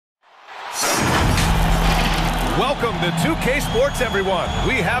Welcome to 2K Sports, everyone.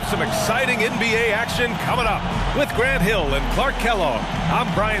 We have some exciting NBA action coming up. With Grant Hill and Clark Kellogg,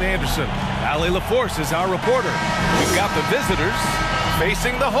 I'm Brian Anderson. Allie LaForce is our reporter. We've got the visitors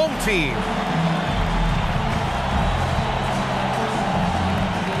facing the home team.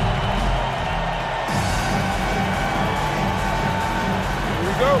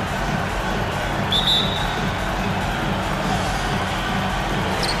 Here we go.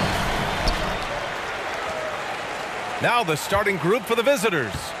 Now the starting group for the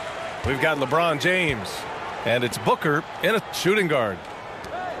visitors. We've got LeBron James, and it's Booker in a shooting guard.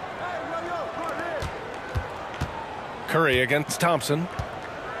 Curry against Thompson.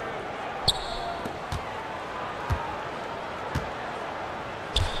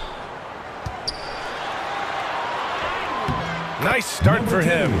 Nice start for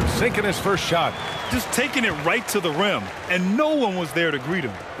him, sinking his first shot. Just taking it right to the rim, and no one was there to greet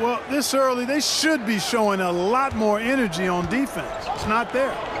him. Well, this early, they should be showing a lot more energy on defense. It's not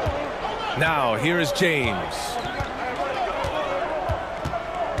there. Now, here is James.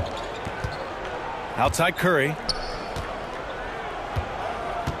 Outside Curry.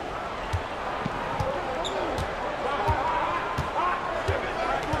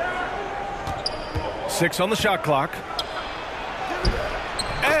 Six on the shot clock.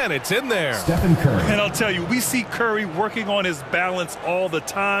 And it's in there. Stephen Curry. And I'll tell you, we see Curry working on his balance all the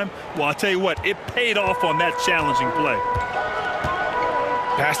time. Well, I'll tell you what, it paid off on that challenging play.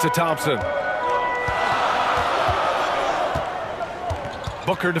 Pass to Thompson.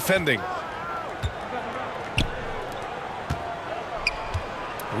 Booker defending.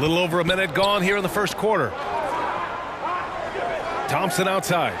 A little over a minute gone here in the first quarter. Thompson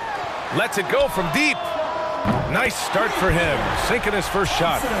outside. Lets it go from deep. Nice start for him, sinking his first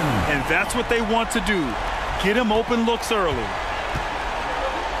shot. And that's what they want to do. Get him open looks early.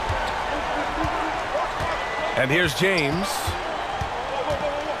 And here's James.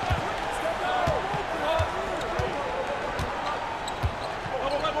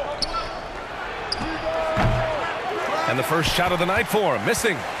 And the first shot of the night for him,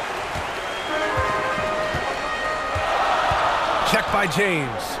 missing. Check by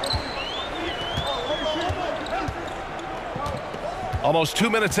James. Almost 2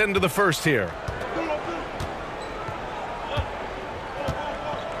 minutes into the first here.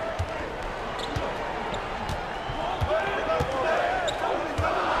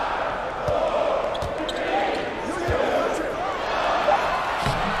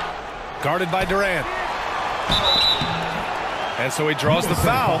 Guarded by Durant. And so he draws the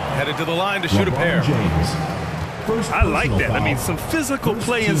foul, headed to the line to shoot a pair. I like that. I mean, some physical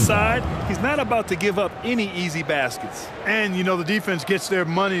play inside. He's not about to give up any easy baskets. And, you know, the defense gets their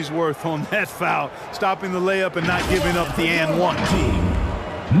money's worth on that foul, stopping the layup and not giving up the and one.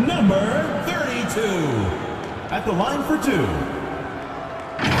 Team number 32 at the line for two.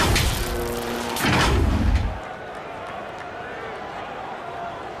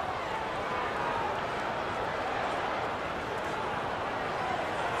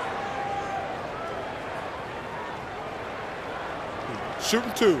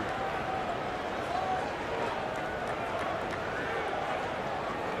 Shooting two.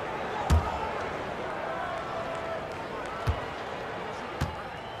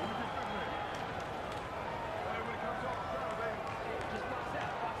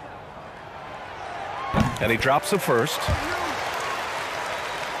 And he drops the first.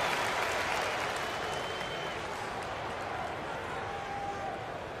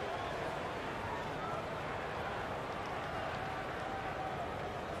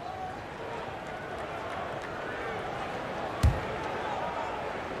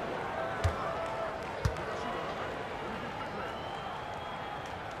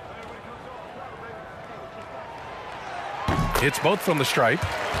 It's both from the stripe.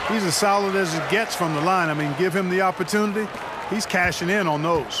 He's as solid as it gets from the line. I mean, give him the opportunity. He's cashing in on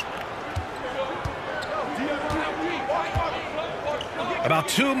those. About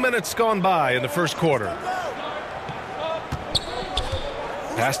 2 minutes gone by in the first quarter.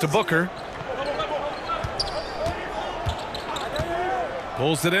 Pass to Booker.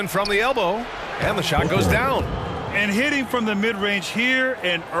 Pulls it in from the elbow, and the shot goes down. And hitting from the mid-range here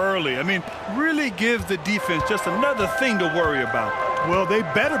and early. I mean, really gives the defense just another thing to worry about. Well, they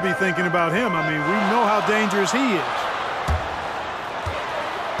better be thinking about him. I mean, we know how dangerous he is.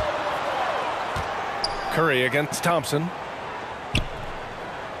 Curry against Thompson.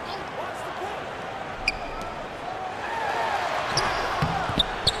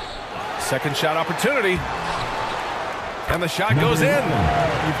 Second shot opportunity. And the shot goes in.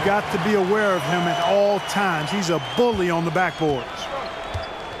 You've got to be aware of him at all times. He's a bully on the backboards.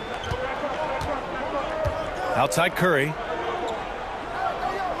 Outside Curry.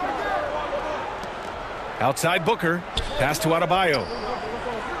 Outside Booker. Pass to Adebayo.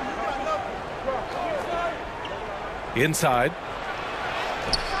 Inside.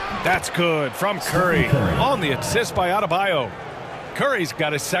 That's good from Curry. On the assist by Adebayo. Curry's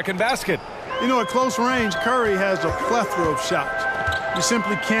got his second basket. You know, at close range, Curry has a plethora of shots. You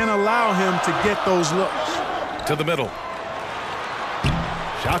simply can't allow him to get those looks. To the middle.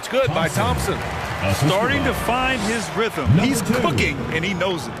 Shot's good by Thompson. Starting to find his rhythm. He's cooking, and he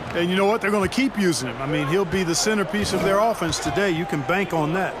knows it. And you know what? They're going to keep using him. I mean, he'll be the centerpiece of their offense today. You can bank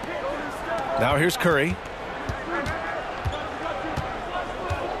on that. Now here's Curry.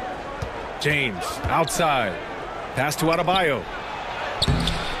 James outside. Pass to Adebayo.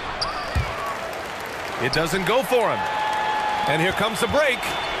 It doesn't go for him. And here comes the break.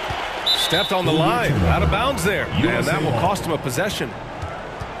 Stepped on the line. Out of bounds there. And that will cost him a possession.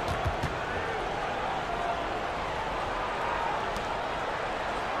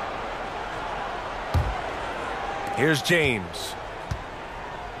 Here's James.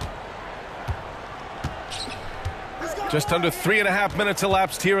 Just under 3.5 minutes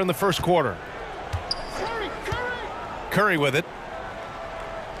elapsed here in the first quarter. Curry with it.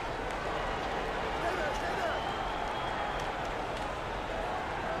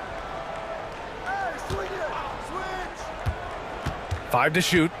 Five to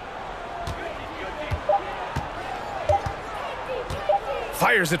shoot.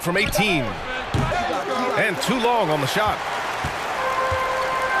 Fires it from 18. And too long on the shot.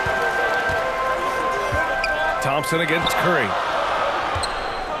 Thompson against Curry.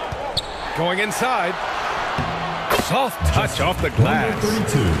 Going inside. Soft touch off the glass.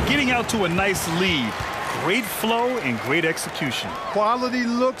 Getting out to a nice lead. Great flow and great execution. Quality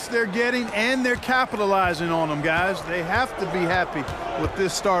looks they're getting, and they're capitalizing on them, guys. They have to be happy with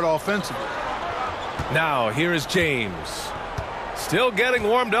this start offensively. Now here is James. Still getting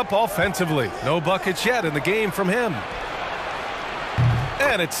warmed up offensively. No buckets yet in the game from him.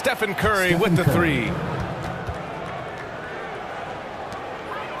 And it's Stephen Curry with the three.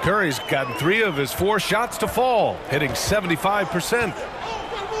 Curry's gotten 3 of his 4 shots to fall, hitting 75%.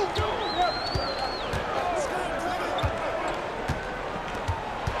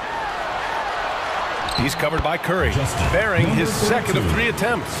 He's covered by Curry, bearing his second of 3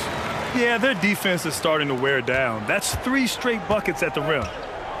 attempts. Yeah, their defense is starting to wear down. That's 3 straight buckets at the rim.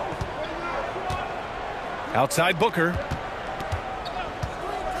 Outside Booker.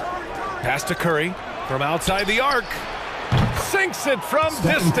 Pass to Curry from outside the arc. Sinks it from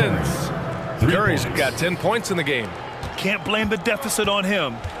distance. Curry's got 10 points in the game. Can't blame the deficit on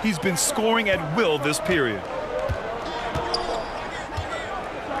him. He's been scoring at will this period.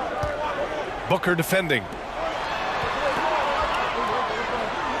 Booker defending.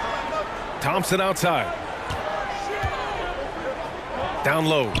 Thompson outside. Down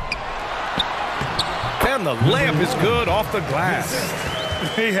low. And the layup is good off the glass.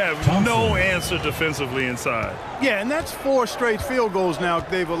 They have no answer defensively inside. Yeah, and that's 4 straight field goals now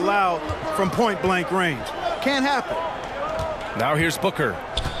they've allowed from point-blank range. Can't happen. Now here's Booker.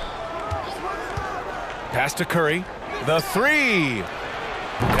 Pass to Curry. The three.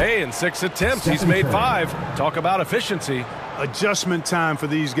 Hey, in 6 attempts, he's made 5. Talk about efficiency. Adjustment time for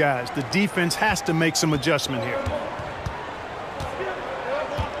these guys. The defense has to make some adjustment here.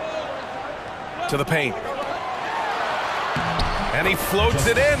 To the paint. And he floats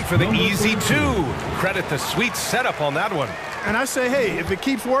it in for the easy 2. Credit the sweet setup on that one. And I say, hey, if it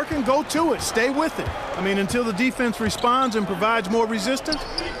keeps working, go to it. Stay with it. I mean, until the defense responds and provides more resistance,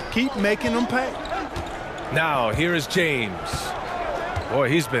 keep making them pay. Now, here is James. Boy,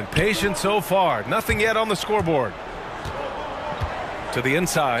 he's been patient so far. Nothing yet on the scoreboard. To the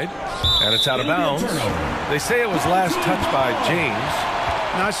inside, and it's out of bounds. They say it was last touched by James.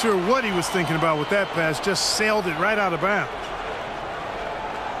 Not sure what he was thinking about with that pass. Just sailed it right out of bounds.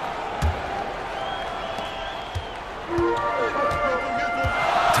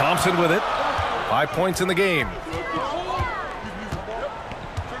 Thompson with it. 5 points in the game.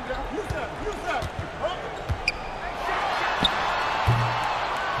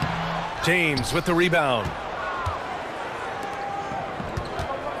 James with the rebound.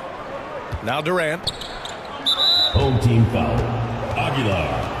 Now Durant. Home team foul.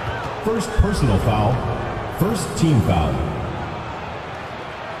 Aguilar. First personal foul. First team foul.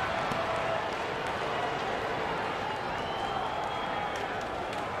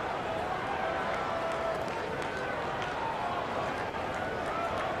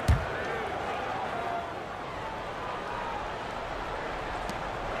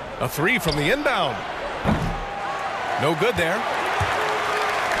 A 3 from the inbound. No good there.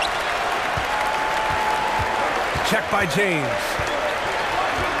 check by James.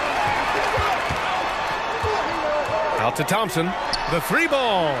 Out to Thompson. The 3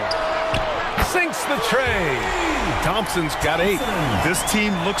 ball. Sinks the tray. Thompson's got 8. This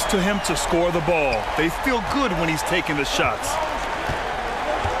team looks to him to score the ball. They feel good when he's taking the shots.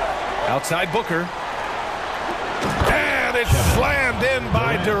 Outside Booker. And it's slammed in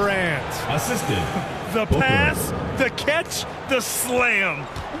by Durant. Assisted. The pass, the catch, the slam.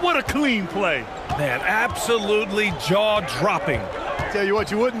 What a clean play. Man, absolutely jaw-dropping. Tell you what,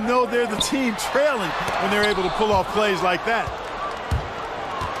 you wouldn't know they're the team trailing when they're able to pull off plays like that.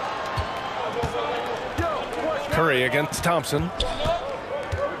 Curry against Thompson.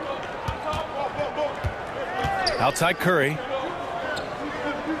 Outside Curry.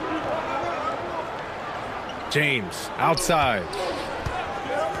 James outside.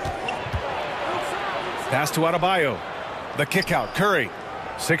 Pass to Adebayo. The kick out. Curry.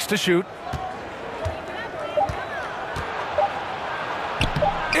 6 to shoot.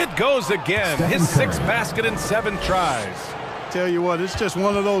 It goes again. His 6th basket in 7 tries. Tell you what, it's just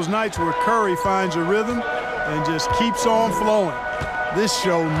one of those nights where Curry finds a rhythm and just keeps on flowing. This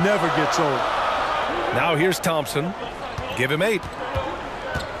show never gets old. Now here's Thompson. Give him 8.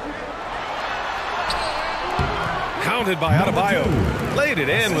 Counted by Adebayo. Laid it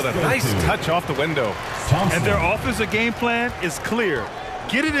in with a nice touch off the window. And their offensive game plan is clear.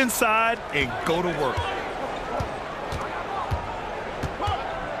 Get it inside and go to work.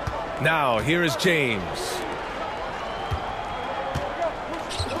 Now here is James.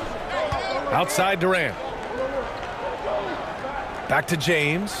 Outside Durant. Back to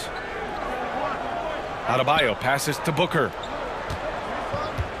James. Adebayo passes to Booker.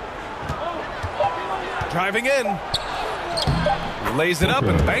 Driving in. Lays it up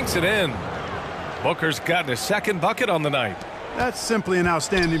and banks it in. Booker's gotten his 2nd bucket on the night. That's simply an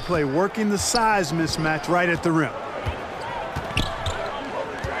outstanding play, working the size mismatch right at the rim.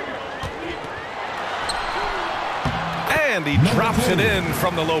 And he drops it in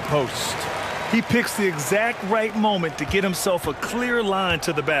from the low post. He picks the exact right moment to get himself a clear line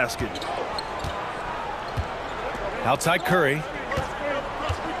to the basket. Outside Curry.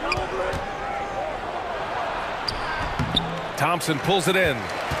 Thompson pulls it in.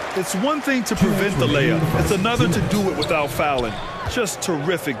 It's one thing to prevent the layup. It's another to do it without fouling. Just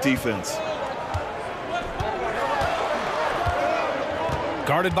terrific defense.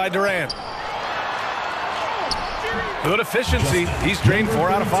 Guarded by Durant. Good efficiency. He's drained 4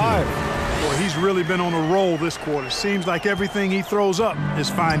 out of 5. Boy, he's really been on a roll this quarter. Seems like everything he throws up is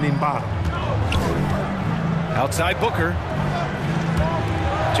finding bottom. Outside Booker.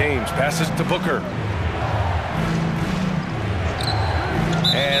 James passes to Booker.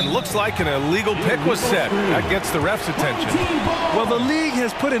 And looks like an illegal pick was set. That gets the ref's attention. Well, the league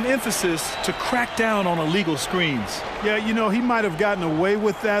has put an emphasis to crack down on illegal screens. Yeah, you know, he might have gotten away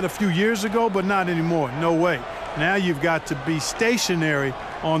with that a few years ago, but not anymore. No way. Now you've got to be stationary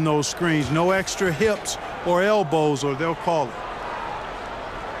on those screens. No extra hips or elbows, or they'll call it.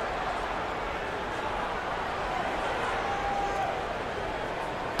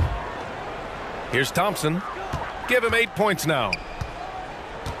 Here's Thompson. Give him 8 points now.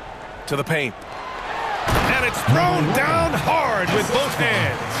 To the paint. And it's thrown down hard with both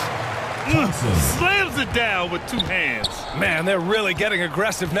hands. Slams it down with 2 hands. Man, they're really getting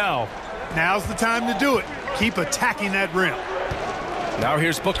aggressive now. Now's the time to do it. Keep attacking that rim. Now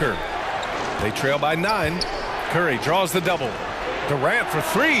here's Booker. They trail by 9. Curry draws the double. Durant for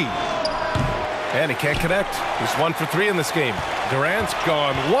 3. And he can't connect. He's 1 for 3 in this game. Durant's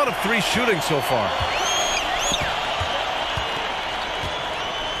gone 1 of 3 shooting so far.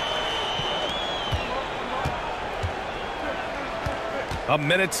 A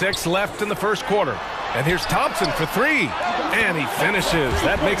minute 6 left in the first quarter. And here's Thompson for 3. And he finishes.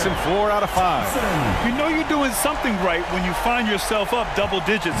 That makes him 4 out of 5. You know you're doing something right when you find yourself up double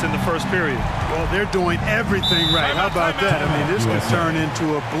digits in the first period. Well, they're doing everything right. How about that? I mean, this could turn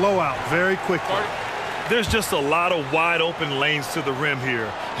into a blowout very quickly. There's just a lot of wide open lanes to the rim here.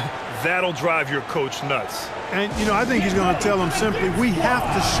 That'll drive your coach nuts. And, you know, I think he's going to tell them simply, we have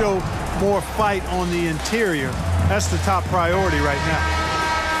to show more fight on the interior. That's the top priority right now.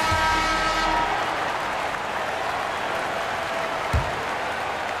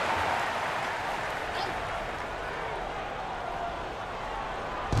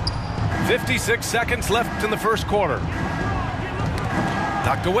 .56 seconds left in the first quarter.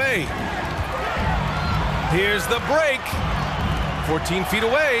 Knocked away. Here's the break. 14 feet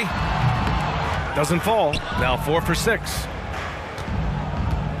away. Doesn't fall. Now 4 for 6.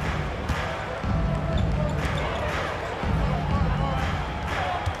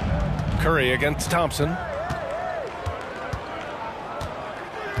 Curry against Thompson.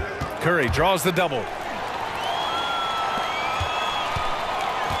 Curry draws the double.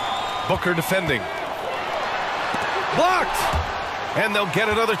 Booker defending. Blocked! And they'll get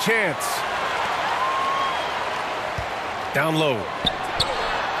another chance. Down low.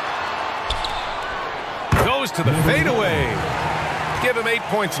 Goes to the fadeaway. Give him 8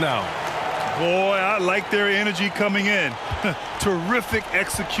 points now. Boy, I like their energy coming in. Terrific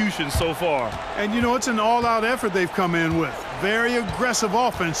execution so far. And, you know, it's an all-out effort they've come in with. Very aggressive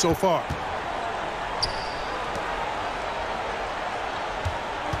offense so far.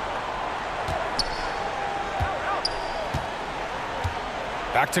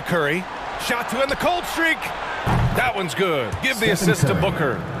 Back to Curry. Shot to end the cold streak. That one's good. Give the assist to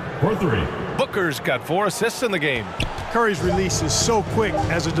Booker. For 3. Booker's got 4 assists in the game. Curry's release is so quick.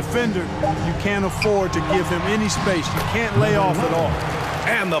 As a defender, you can't afford to give him any space. You can't lay off at all.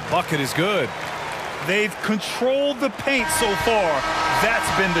 And the bucket is good. They've controlled the paint so far.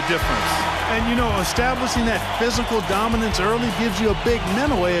 That's been the difference. And, you know, establishing that physical dominance early gives you a big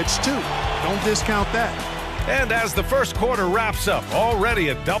mental edge, too. Don't discount that. And as the first quarter wraps up, already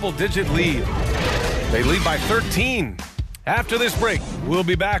a double-digit lead. They lead by 13. After this break, we'll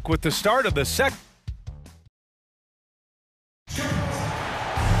be back with the start of the second.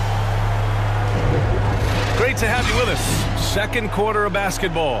 Great to have you with us. Second quarter of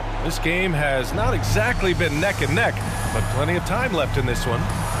basketball. This game has not exactly been neck and neck, but plenty of time left in this one.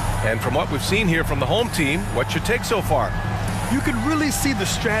 And from what we've seen here from the home team, what's your take so far? You can really see the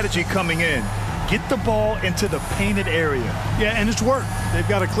strategy coming in. Get the ball into the painted area. Yeah, and it's worked. They've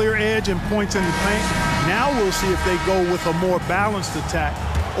got a clear edge and points in the paint. Now we'll see if they go with a more balanced attack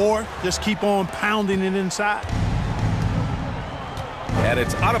or just keep on pounding it inside. And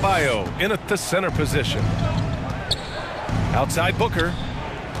it's Adebayo in at the center position. Outside Booker.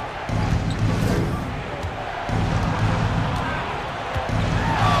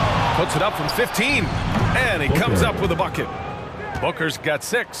 Puts it up from 15. And he comes up with a bucket. Booker's got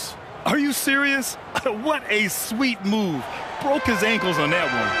 6. Are you serious? What a sweet move. Broke his ankles on that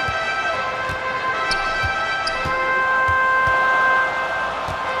one.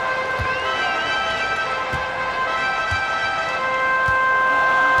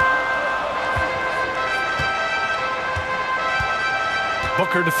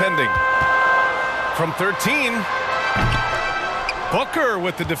 Booker defending. From 13. Booker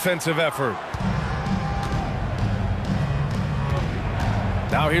with the defensive effort.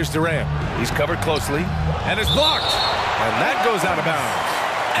 Now here's Durant. He's covered closely. And it's blocked. And that goes out of bounds.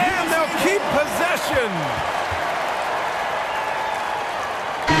 And they'll keep possession.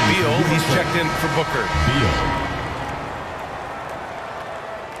 Beal, he's checked in for Booker. Beal.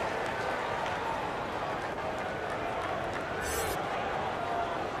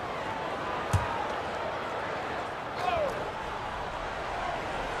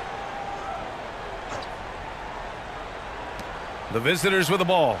 The visitors with the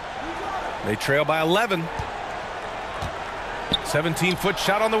ball. They trail by 11. 17-foot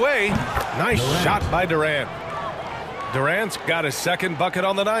shot on the way. Nice shot by Durant. Durant's got his second bucket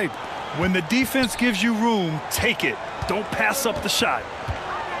on the night. When the defense gives you room, take it. Don't pass up the shot.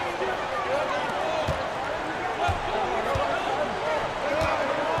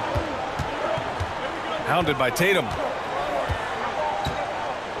 Hounded by Tatum.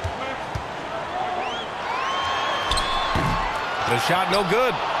 The shot no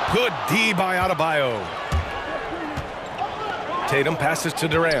good. Good D by Adebayo. Tatum passes to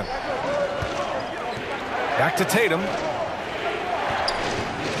Durant. Back to Tatum.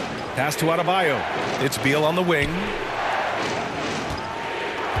 Pass to Adebayo. It's Beal on the wing.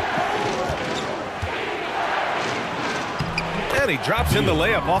 And he drops in the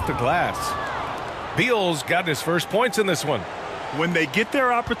layup off the glass. Beal's got his first points in this one. When they get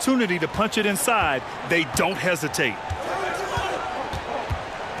their opportunity to punch it inside, they don't hesitate.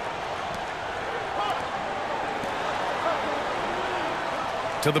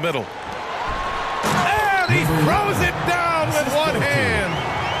 To the middle. And he throws it down with one hand.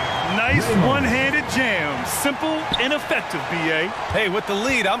 Nice one-handed jam. Simple and effective, B.A. Hey, with the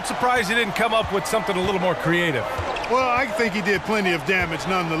lead, I'm surprised he didn't come up with something a little more creative. Well, I think he did plenty of damage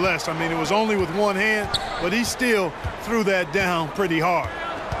nonetheless. I mean, it was only with one hand, but he still threw that down pretty hard.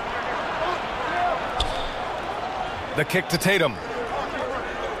 The kick to Tatum.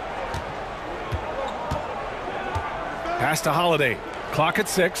 Pass to Holiday. Clock at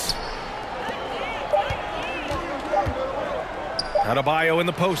 6. Adebayo in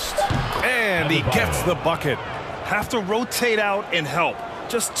the post. And he gets the bucket. Have to rotate out and help.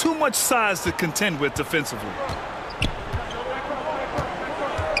 Just too much size to contend with defensively.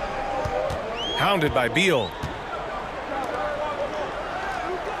 Hounded by Beal.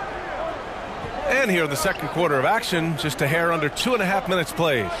 And here in the second quarter of action, just a hair under 2.5 minutes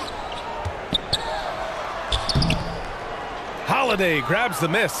played. Holiday grabs the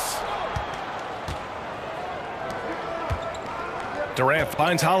miss. Durant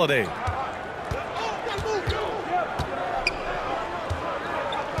finds Holiday.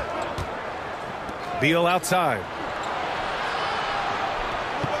 Beal outside.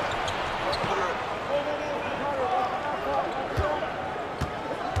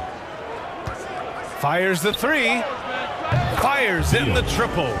 Fires the three. Fires in the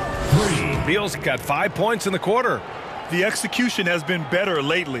triple. Beal's got 5 points in the quarter. The execution has been better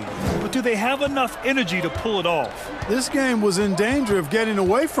lately, but do they have enough energy to pull it off? This game was in danger of getting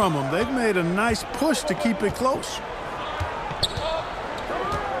away from them. They've made a nice push to keep it close.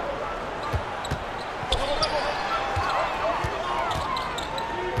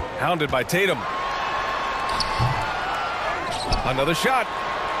 Hounded by Tatum. Another shot.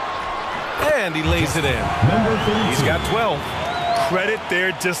 And he lays it in. He's got 12. Credit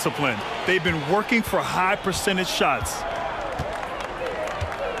their discipline. They've been working for high percentage shots.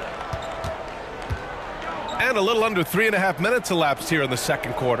 And a little under 3.5 minutes elapsed here in the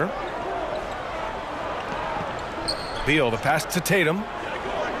second quarter. Beal, the pass to Tatum.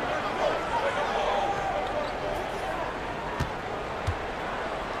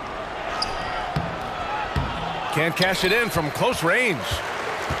 Can't cash it in from close range.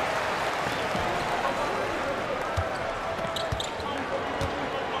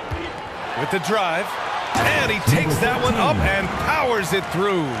 With the drive, and he takes that one up and powers it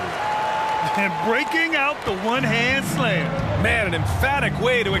through. And breaking out the one-hand slam. Man, an emphatic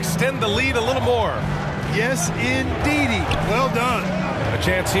way to extend the lead a little more. Yes, indeedy. Well done. A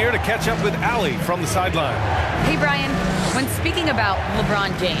chance here to catch up with Allie from the sideline. Hey, Brian. When speaking about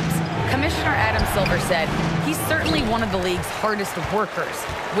LeBron James, Commissioner Adam Silver said he's certainly one of the league's hardest workers,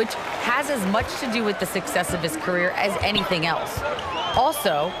 which has as much to do with the success of his career as anything else.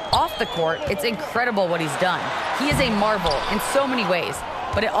 Also, off the court, it's incredible what he's done. He is a marvel in so many ways,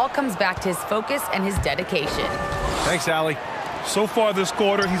 but it all comes back to his focus and his dedication. Thanks, Allie. So far this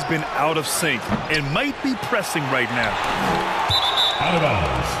quarter, he's been out of sync and might be pressing right now. Out of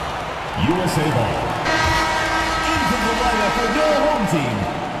bounds. USA ball. Into the lineup for your home team,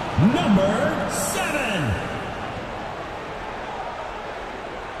 number 7.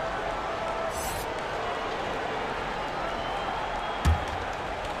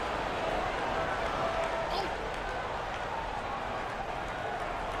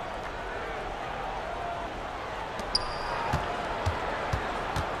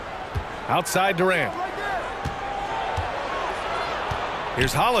 Outside Durant.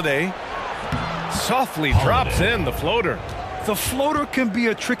 Here's Holiday. Softly drops in the floater. The floater can be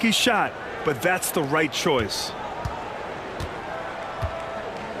a tricky shot, but that's the right choice.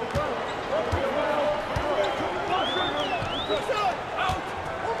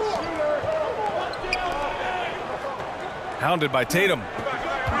 Hounded by Tatum.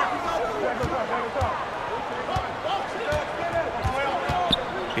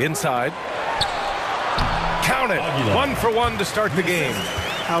 Inside. Count it. 1 for 1 to start the game.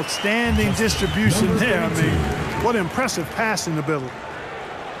 Outstanding distribution there. I mean, what impressive passing ability.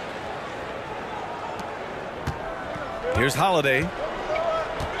 Here's Holiday.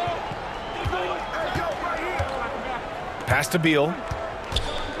 Pass to Beal.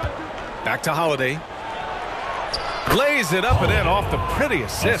 Back to Holiday. Lays it up and in off the pretty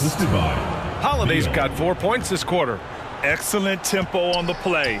assist. Holiday's got 4 points this quarter. Excellent tempo on the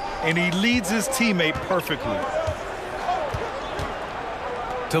play, and he leads his teammate perfectly.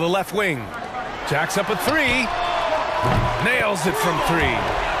 To the left wing. Jacks up a three. Nails it from 3.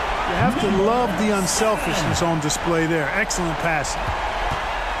 You have to love the unselfishness on display there. Excellent passing.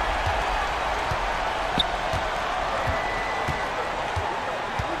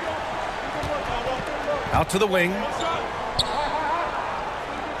 Out to the wing.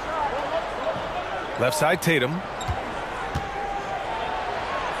 Left side Tatum.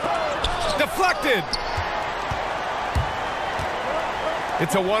 Deflected.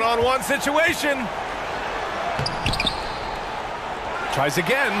 It's a one-on-one situation. Tries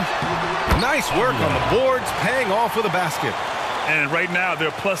again. Nice work on the boards, paying off with a basket. And right now,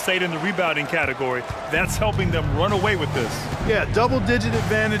 they're +8 in the rebounding category. That's helping them run away with this. Yeah, double-digit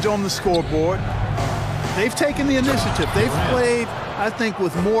advantage on the scoreboard. They've taken the initiative. They've played, I think,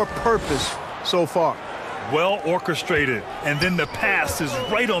 with more purpose so far. Well orchestrated, and then the pass is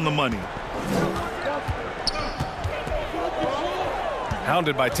right on the money.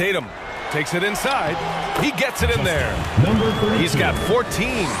 Hounded by Tatum. Takes it inside. He gets it in there. He's got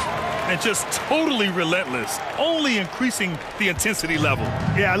 14. And just totally relentless, only increasing the intensity level.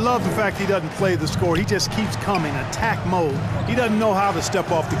 Yeah, I love the fact he doesn't play the score. He just keeps coming, attack mode. He doesn't know how to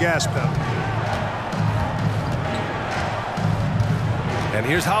step off the gas pedal. And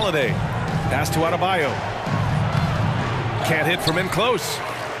here's Holiday. Pass to Adebayo. Can't hit from in close.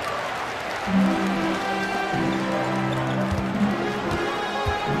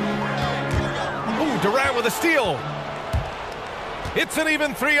 Ooh, Durant with a steal. It's an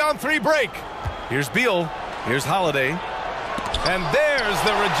even 3-on-3 break. Here's Beal. Here's Holiday. And there's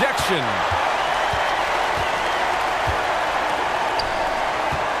the rejection.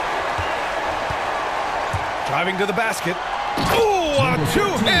 Driving to the basket. Ooh, a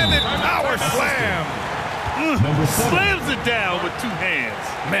two-handed power slam. Slams it down with two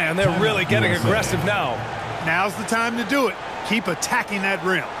hands. Man, they're really getting aggressive now. Now's the time to do it. Keep attacking that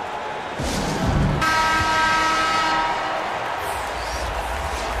rim.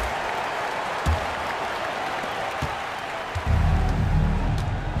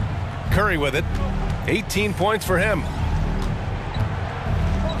 Curry with it. 18 points for him.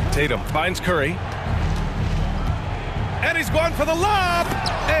 Tatum finds Curry. And he's going for the lob.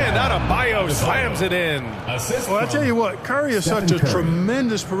 And Adebayo slams it in. Well, I tell you what, Curry is such a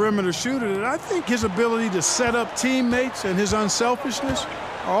tremendous perimeter shooter that I think his ability to set up teammates and his unselfishness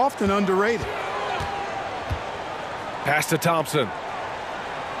are often underrated. Pass to Thompson.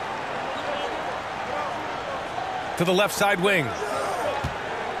 To the left side wing.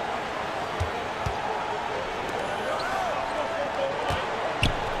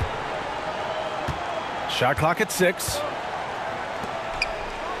 Shot clock at 6.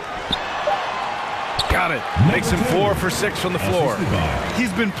 Got it. Makes him 4 for 6 from the floor.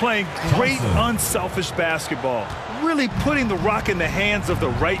 He's been playing great unselfish basketball, really putting the rock in the hands of the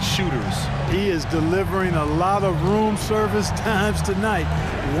right shooters. He is delivering a lot of room service times tonight.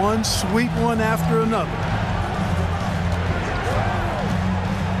 One sweet one after another.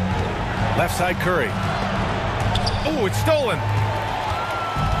 Left side Curry. Oh, it's stolen.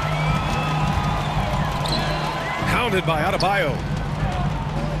 Pounded by Adebayo.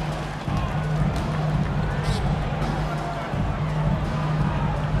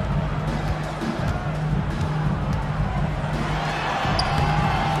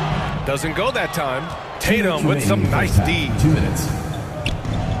 Doesn't go that time. Tatum with some nice D. 2 minutes.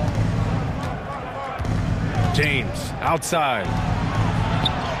 James outside.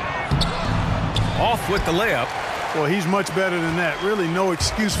 Off with the layup. Well, he's much better than that. Really no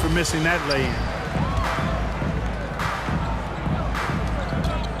excuse for missing that lay-in.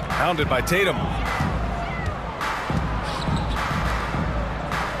 Pounded by Tatum.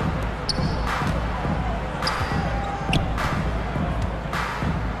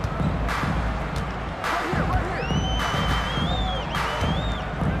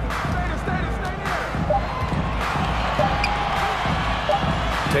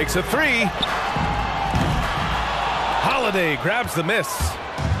 Takes a 3. Holiday grabs the miss.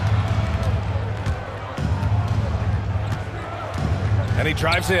 And he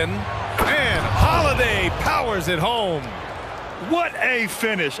drives in. And Holiday powers it home. What a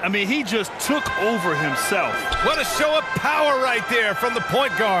finish. I mean, he just took over himself. What a show of power right there from the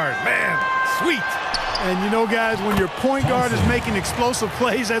point guard. Man, sweet. And you know, guys, when your point guard is making explosive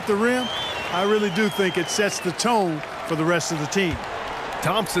plays at the rim, I really do think it sets the tone for the rest of the team.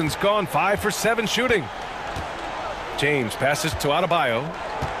 Thompson's gone 5 for 7 shooting. James passes to Adebayo.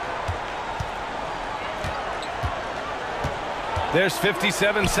 There's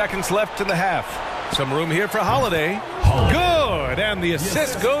 57 seconds left in the half. Some room here for Holiday. Good, and the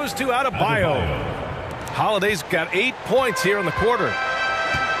assist goes to Adebayo. Holiday's got 8 points here in the quarter.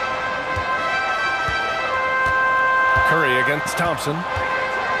 Curry against Thompson.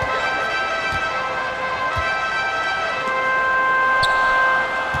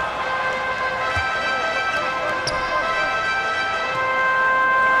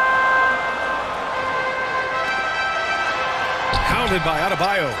 Pounded by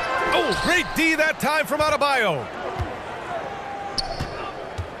Adebayo. Oh, great D that time from Adebayo.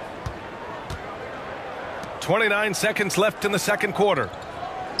 29 seconds left in the second quarter.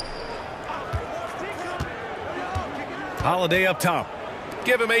 Holiday up top.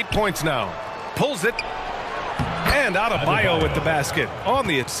 Give him 8 points now. Pulls it. And Adebayo with the basket on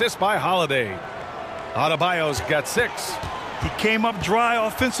the assist by Holiday. Adebayo's got 6. He came up dry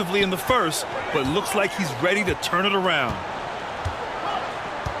offensively in the first, but looks like he's ready to turn it around.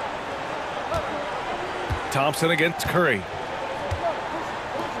 Thompson against Curry.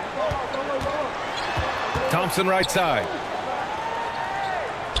 Thompson right side.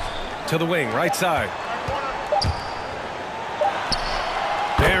 To the wing, right side.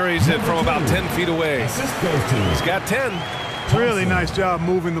 There parries it from about 10 feet away. He's got 10. Really nice job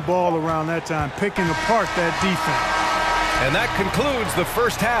moving the ball around that time, picking apart that defense. And that concludes the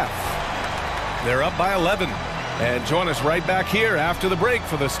first half. They're up by 11. And join us right back here after the break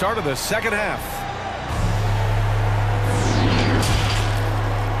for the start of the second half.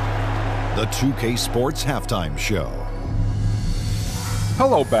 The 2K Sports Halftime Show.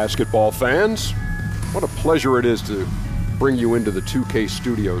 Hello, basketball fans. What a pleasure it is to bring you into the 2K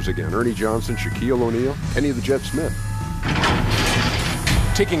studios again. Ernie Johnson, Shaquille O'Neal, Kenny the Jet Smith.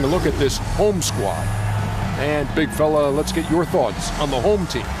 Taking a look at this home squad. And big fella, let's get your thoughts on the home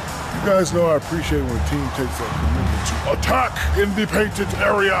team. You guys know I appreciate when a team takes a commitment to attack in the painted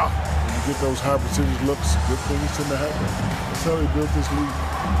area. When you get those high percentage looks, good things tend to happen. That's how they built this league.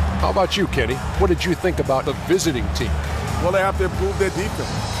 How about you, Kenny? What did you think about the visiting team? Well, they have to improve their defense.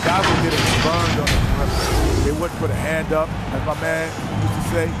 Guys were getting burned on the They wouldn't put a hand up, as my man used to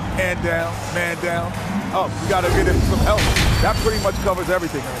say, hand down, man down. Oh, you got to get him some help. That pretty much covers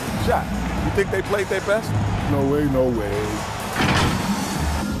everything. Shot. You think they played their best? No way, no way.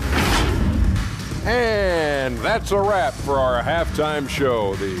 And that's a wrap for our halftime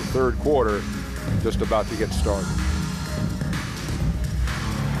show. The third quarter just about to get started.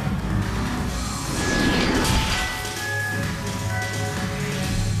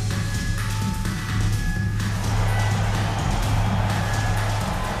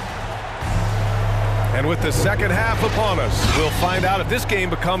 And with the second half upon us, we'll find out if this game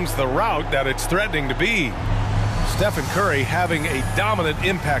becomes the rout that it's threatening to be. Stephen Curry having a dominant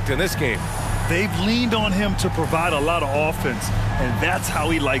impact in this game. They've leaned on him to provide a lot of offense, and that's how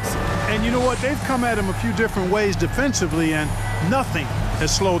he likes it. And you know what? They've come at him a few different ways defensively, and nothing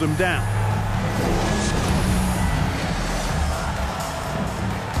has slowed him down.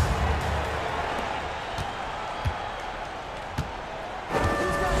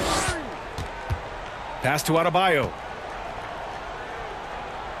 Pass to Adebayo.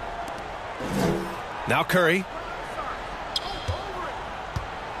 Now Curry.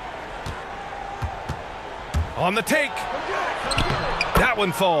 On the take. That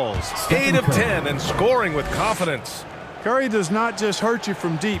one falls. 8 of 10 and scoring with confidence. Curry does not just hurt you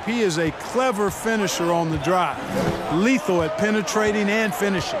from deep. He is a clever finisher on the drive. Lethal at penetrating and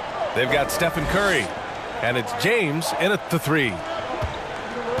finishing. They've got Stephen Curry. And it's James in at the 3.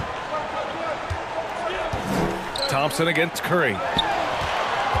 Thompson against Curry. And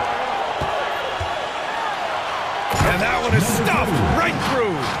that one is stuffed right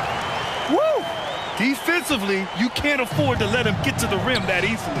through. Woo! Defensively, you can't afford to let him get to the rim that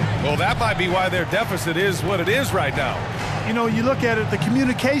easily. Well, that might be why their deficit is what it is right now. You know, you look at it, the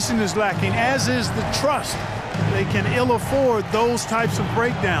communication is lacking, as is the trust. They can ill afford those types of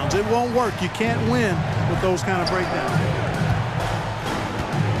breakdowns. It won't work. You can't win with those kind of breakdowns.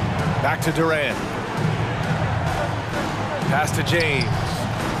 Back to Durant. Pass to James.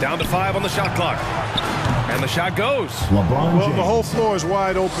 Down to 5 on the shot clock. And the shot goes. Well, the whole floor is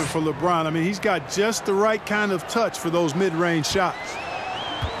wide open for LeBron. I mean, he's got just the right kind of touch for those mid-range shots.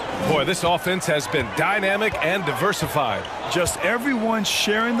 Boy, this offense has been dynamic and diversified. Just everyone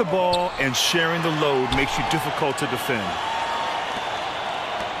sharing the ball and sharing the load makes you difficult to defend.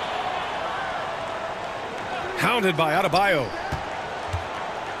 Hounded by Adebayo.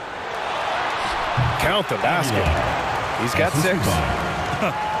 Count the basket. He's got 6.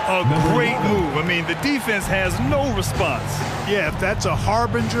 A great move. I mean, the defense has no response. Yeah, if that's a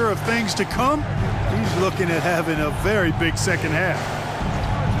harbinger of things to come, he's looking at having a very big second half.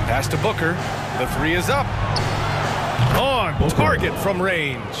 Pass to Booker. The 3 is up. On target from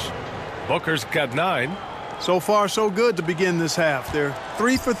range. Booker's got 9. So far, so good to begin this half. They're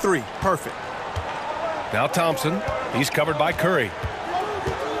 3 for 3. Perfect. Now Thompson. He's covered by Curry.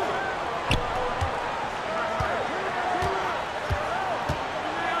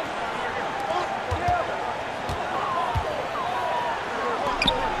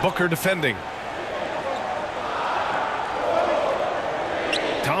 Booker defending.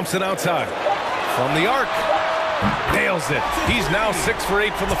 Thompson outside. From the arc. Nails it. He's now 6 for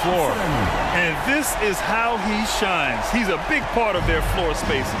 8 from the floor. And this is how he shines. He's a big part of their floor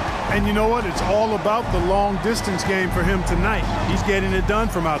spacing. And you know what? It's all about the long distance game for him tonight. He's getting it done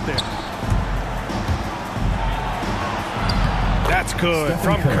from out there. That's good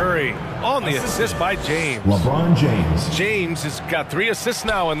from Curry. On the assist by James. LeBron James. James has got 3 assists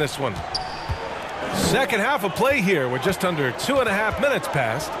now in this one. Second half of play here with just under 2.5 minutes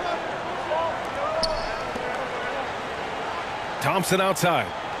passed. Thompson outside.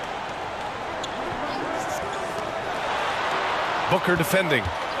 Booker defending.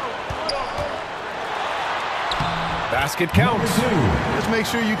 Basket counts. Just make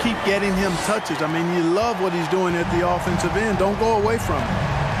sure you keep getting him touches. I mean, you love what he's doing at the offensive end. Don't go away from him.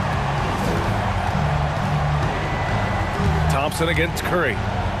 Thompson against Curry.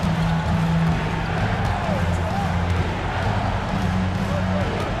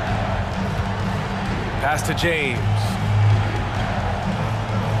 Pass to James.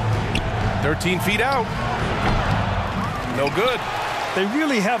 13 feet out. No good. They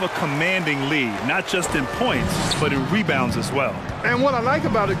really have a commanding lead, not just in points, but in rebounds as well. And what I like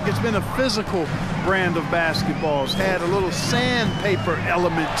about it, it's been a physical brand of basketball. It's had a little sandpaper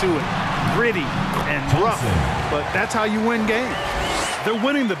element to it. Gritty and rough. But that's how you win games. They're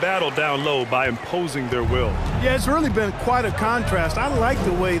winning the battle down low by imposing their will. Yeah, it's really been quite a contrast. I like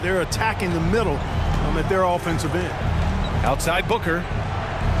the way they're attacking the middle at their offensive end. Outside Booker.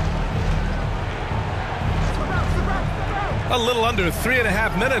 A little under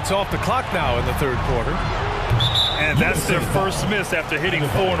 3.5 minutes off the clock now in the third quarter. And that's their first miss after hitting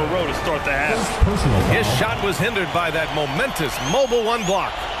 4 in a row to start the half. His shot was hindered by that momentous mobile one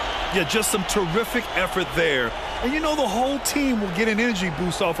block. Yeah, just some terrific effort there. And you know the whole team will get an energy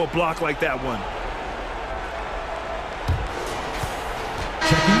boost off a block like that one.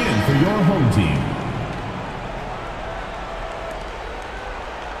 Checking in for your home team.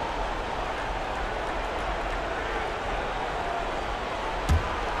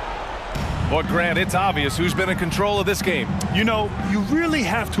 Boy, Grant, it's obvious who's been in control of this game. You know, you really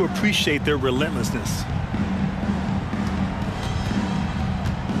have to appreciate their relentlessness.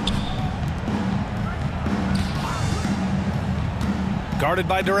 Guarded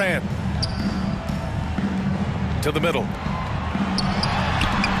by Durant. To the middle.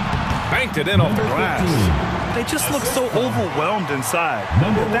 Banked it in off the glass. They just look so overwhelmed inside.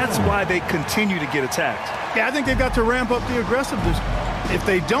 That's why they continue to get attacked. Yeah, I think they've got to ramp up the aggressiveness. If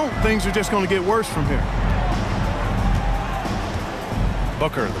they don't, things are just going to get worse from here.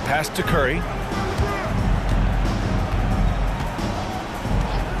 Booker, the pass to Curry.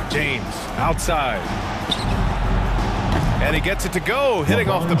 James, outside. And he gets it to go, hitting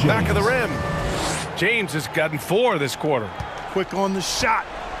off the back of the rim. James has gotten 4 this quarter. Quick on the shot.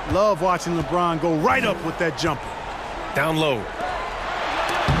 Love watching LeBron go right up with that jumper. Down low.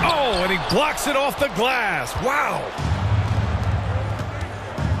 Oh, and he blocks it off the glass. Wow.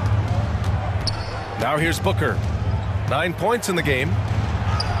 Now here's Booker. 9 points in the game.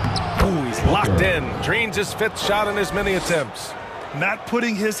 Ooh, he's locked in. Drains his 5th shot in as many attempts. Not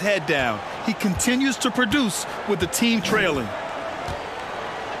putting his head down. He continues to produce with the team trailing.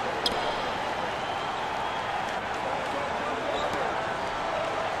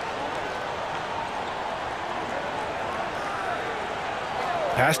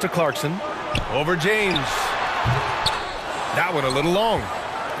 Pass to Clarkson. Over James. That one a little long.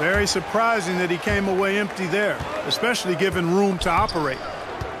 Very surprising that he came away empty there, especially given room to operate.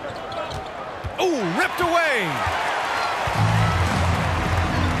 Oh, ripped away.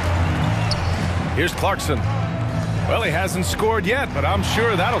 Here's Clarkson. Well, he hasn't scored yet, but I'm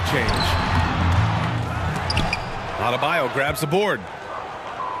sure that'll change. Adebayo grabs the board.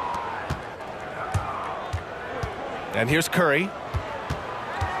 And here's Curry.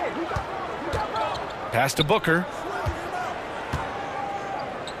 Pass to Booker.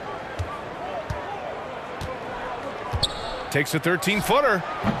 Takes a 13-footer.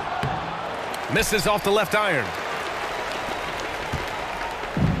 Misses off the left iron.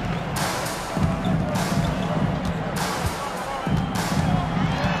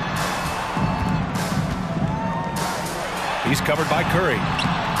 He's covered by Curry.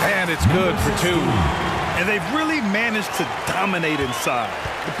 And it's good for 2. And they've really managed to dominate inside.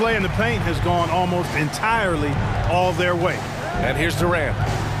 The play in the paint has gone almost entirely all their way. And here's Durant.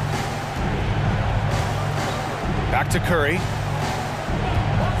 Back to Curry.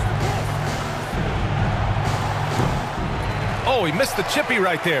 Oh, he missed the chippy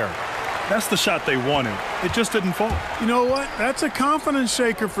right there. That's the shot they wanted. It just didn't fall. You know what? That's a confidence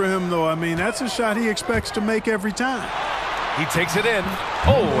shaker for him, though. I mean, that's a shot he expects to make every time. He takes it in.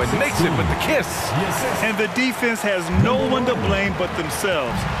 Oh, and makes it with the kiss. And the defense has no one to blame but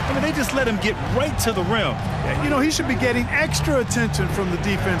themselves. I mean, they just let him get right to the rim. Yeah, you know, he should be getting extra attention from the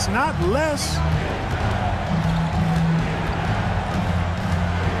defense, not less.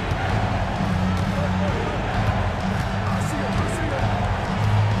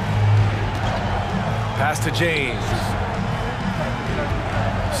 Pass to James.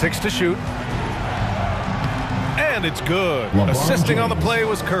 6 to shoot. And it's good. Assisting on the play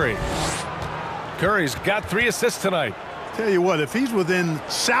was Curry. Curry's got 3 assists tonight. Tell you what, if he's within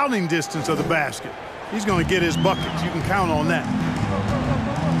shouting distance of the basket, he's going to get his buckets. You can count on that.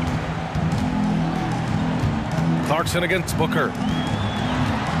 Clarkson against Booker.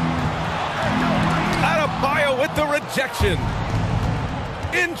 Adebayo with the rejection.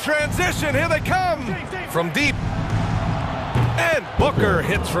 In transition, here they come from deep. And Booker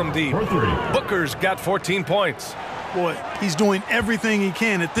hits from deep. Booker's got 14 points. Boy, he's doing everything he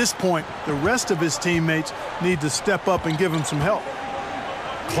can at this point. The rest of his teammates need to step up and give him some help.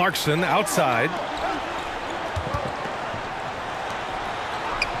 Clarkson outside.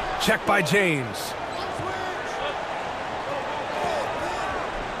 Check by James.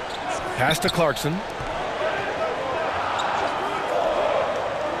 Pass to Clarkson.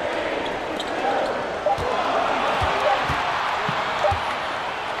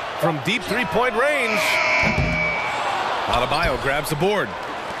 From deep three-point range. Adebayo grabs the board.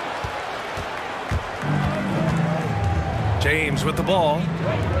 James with the ball.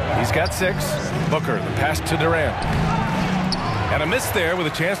 He's got 6. Booker, the pass to Durant. And a miss there with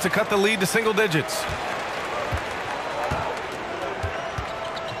a chance to cut the lead to single digits.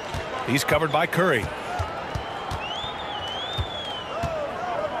 He's covered by Curry.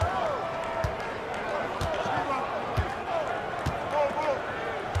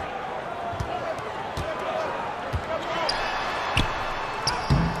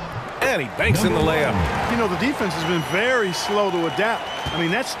 And he banks in the layup. You know, the defense has been very slow to adapt. I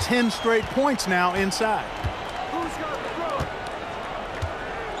mean, that's 10 straight points now inside.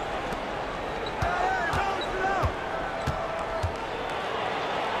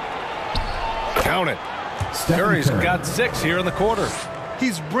 Count it. Curry's got 6 here in the quarter.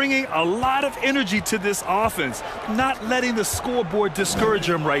 He's bringing a lot of energy to this offense, not letting the scoreboard discourage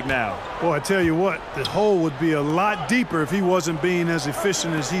him right now. Boy, I tell you what, the hole would be a lot deeper if he wasn't being as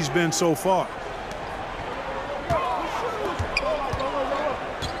efficient as he's been so far.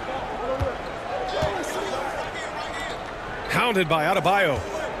 Counted by Adebayo.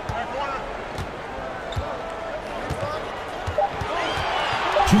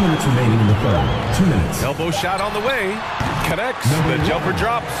 Two minutes remaining in the third. 2 minutes. Elbow shot on the way. Connects. The jumper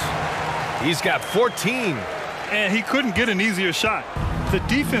drops. He's got 14. And he couldn't get an easier shot. The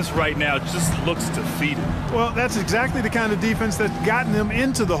defense right now just looks defeated. Well, that's exactly the kind of defense that's gotten them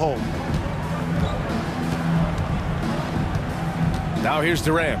into the hole. Now here's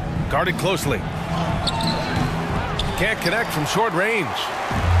Durant. Guarded closely. Can't connect from short range.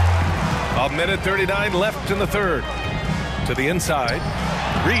 1:39 left in the third. To the inside.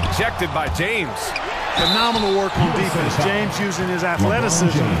 Rejected by James. Phenomenal work on defense. James using his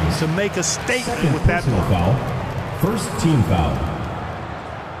athleticism to make a statement with that foul. First team foul.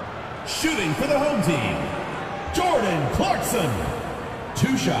 Shooting for the home team, Jordan Clarkson.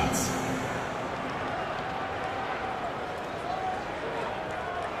 2 shots.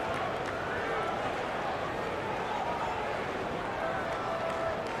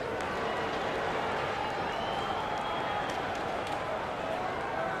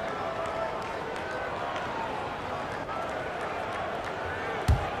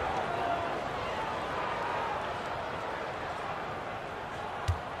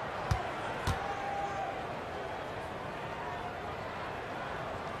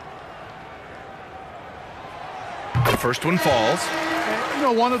 First one falls. You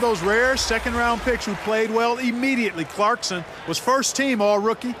know, one of those rare second-round picks who played well immediately. Clarkson was first team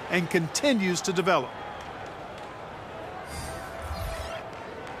all-rookie and continues to develop.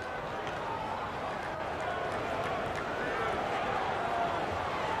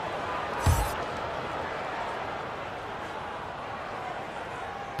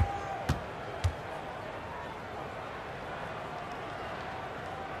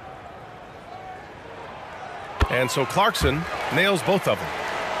 And so Clarkson nails both of them.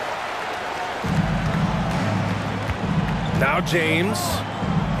 Now James.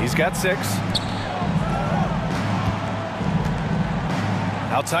 He's got 6.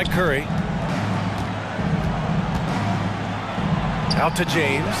 Outside Curry. Out to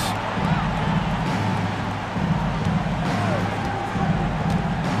James.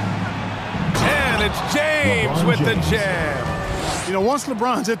 And it's James with the jam. You know, once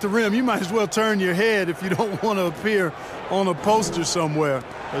LeBron's at the rim, you might as well turn your head if you don't want to appear on a poster somewhere,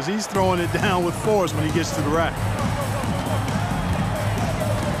 because he's throwing it down with force when he gets to the rack.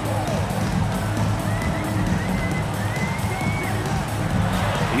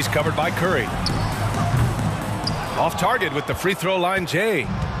 He's covered by Curry. Off target with the free throw line, Jay.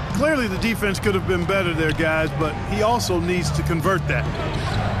 Clearly the defense could have been better there, guys, but he also needs to convert that.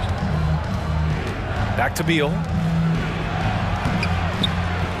 Back to Beal.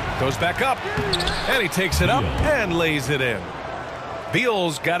 Goes back up, and he takes it up and lays it in.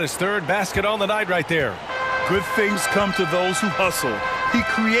 Beal's got his 3rd basket on the night right there. Good things come to those who hustle. He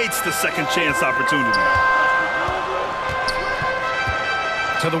creates the second chance opportunity.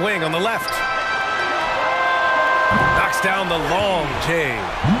 To the wing on the left. Knocks down the long J.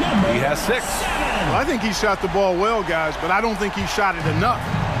 He has 6. Well, I think he shot the ball well, guys, but I don't think he shot it enough.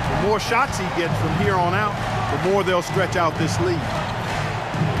 The more shots he gets from here on out, the more they'll stretch out this lead.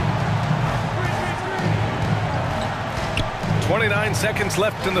 29 seconds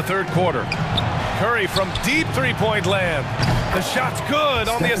left in the third quarter. Curry from deep three-point land. The shot's good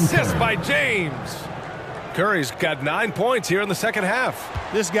on the assist by James. Curry's got 9 points here in the second half.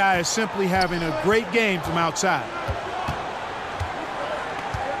 This guy is simply having a great game from outside.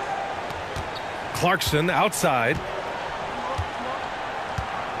 Clarkson outside.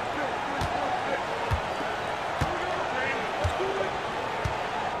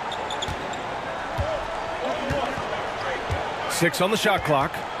 Six on the shot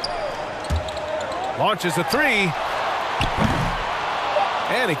clock. Launches a 3.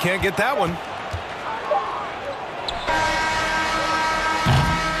 And he can't get that one.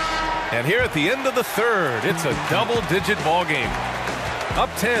 And here at the end of the third, it's a double-digit ball game. Up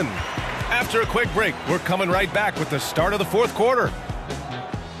 10. After a quick break, we're coming right back with the start of the fourth quarter.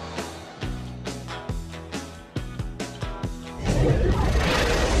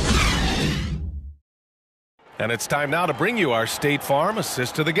 And it's time now to bring you our State Farm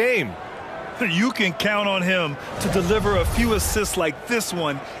assist of the game. You can count on him to deliver a few assists like this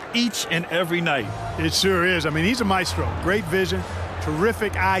one each and every night. It sure is. I mean, he's a maestro. Great vision,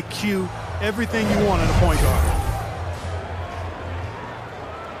 terrific IQ, everything you want in a point guard.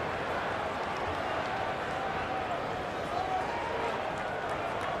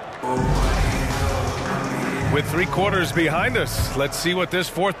 With 3 quarters behind us, let's see what this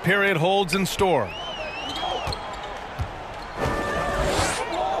fourth period holds in store.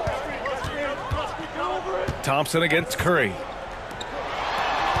 Thompson against Curry.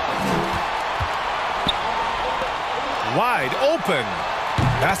 Wide open.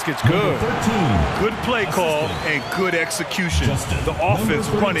 Basket's good. Good play call and good execution. The offense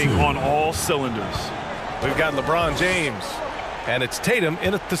running on all cylinders. We've got LeBron James. And it's Tatum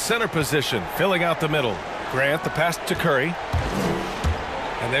in at the center position, filling out the middle. Grant the pass to Curry.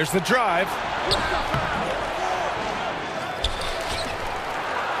 And there's the drive.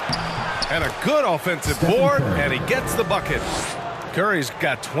 And a good offensive board, and he gets the bucket. Curry's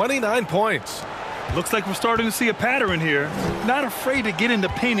got 29 points. Looks like we're starting to see a pattern here. Not afraid to get in the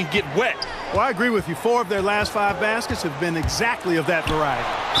paint and get wet. Well, I agree with you. 4 of their last 5 baskets have been exactly of that variety.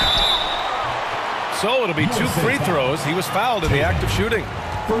 So it'll be 2 free throws. He was fouled in the act of shooting.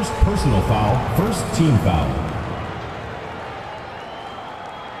 First personal foul, first team foul.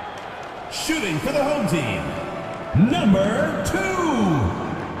 Shooting for the home team, number 2.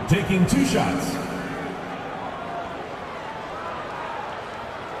 Taking 2 shots.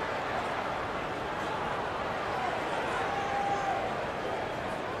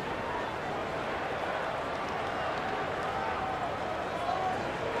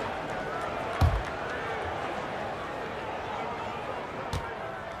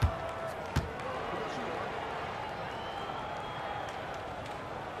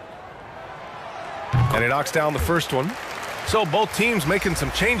 And he knocks down the first one. So both teams making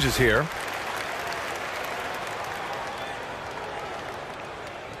some changes here.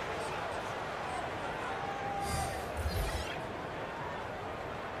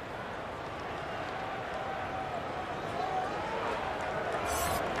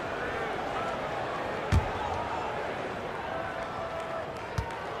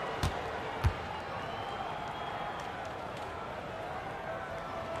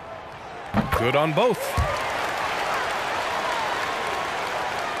 Good on both.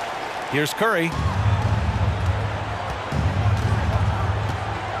 Here's Curry.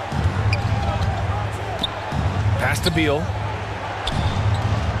 Pass to Beal.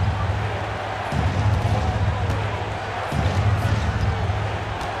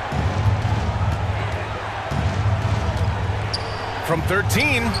 From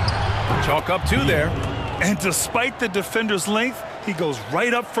 13. Chalk up 2 there. And despite the defender's length, he goes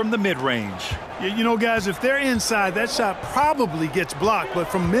right up from the mid-range. You know, guys, if they're inside, that shot probably gets blocked. But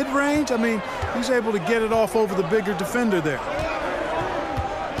from mid-range, I mean, he's able to get it off over the bigger defender there.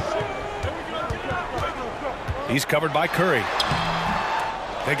 He's covered by Curry.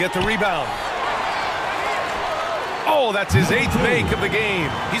 They get the rebound. Oh, that's his 8th make of the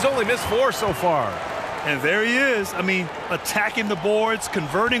game. He's only missed 4 so far. And there he is. I mean, attacking the boards,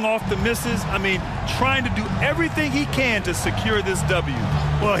 converting off the misses. I mean, trying to do everything he can to secure this W.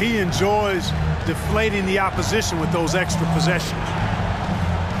 Well, he enjoys deflating the opposition with those extra possessions.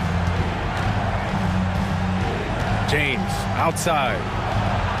 James outside.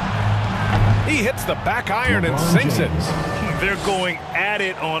 He hits the back iron and sinks it. They're going at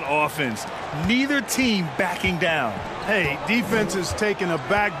it on offense. Neither team backing down. Hey, defense is taking a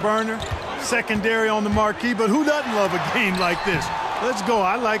back burner, secondary on the marquee, but who doesn't love a game like this? Let's go.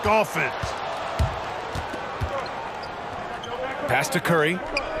 I like offense. Pass to Curry.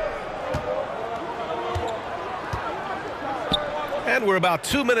 And we're about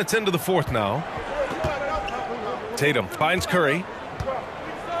 2 minutes into the fourth now. Tatum finds Curry.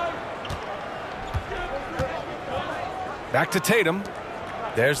 Back to Tatum.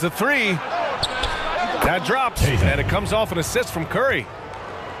 There's the three. That drops, and it comes off an assist from Curry.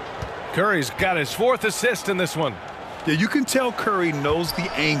 Curry's got his 4th assist in this one. Yeah, you can tell Curry knows the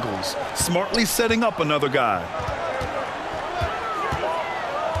angles, smartly setting up another guy.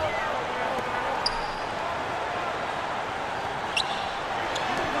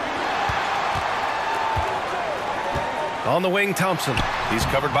 On the wing, Thompson. He's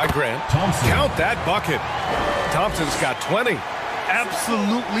covered by Grant. Thompson. Count that bucket. Thompson's got 20.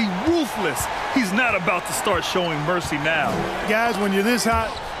 Absolutely ruthless. He's not about to start showing mercy now. Guys, when you're this hot,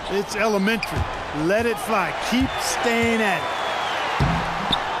 it's elementary. Let it fly. Keep staying at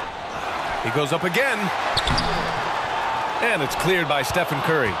it. He goes up again. And it's cleared by Stephen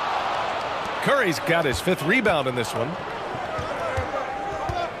Curry. Curry's got his 5th rebound in this one.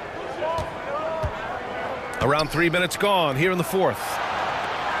 Around 3 minutes gone here in the 4th.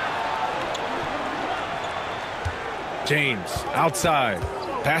 James outside.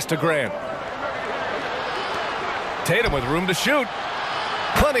 Pass to Grant. Tatum with room to shoot.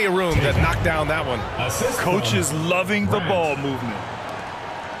 Plenty of room to knock down that one. Coach is loving the ball movement.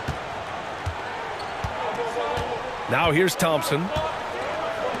 Now here's Thompson.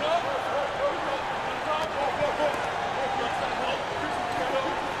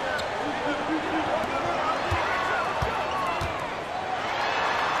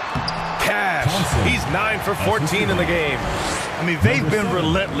 He's 9 for 14 in the game. I mean, they've been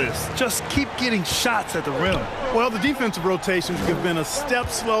relentless. Just keep getting shots at the rim. Well, the defensive rotations have been a step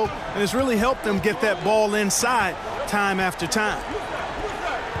slow, and it's really helped them get that ball inside time after time.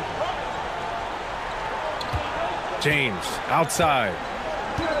 James outside.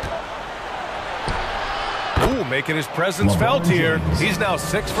 Ooh, making his presence felt here. He's now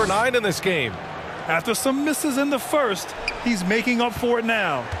 6 for 9 in this game. After some misses in the first, he's making up for it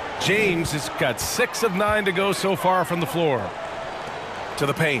now. James has got 6 of 9 to go so far from the floor. To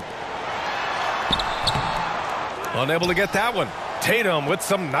the paint. Unable to get that one. Tatum with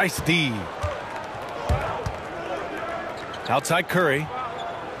some nice D. Outside Curry.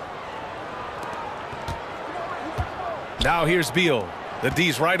 Now here's Beal. The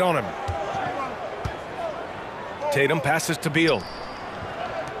D's right on him. Tatum passes to Beal.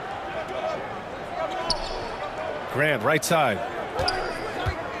 Grant right side.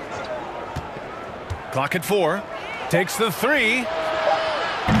 Clock at 4. Takes the 3.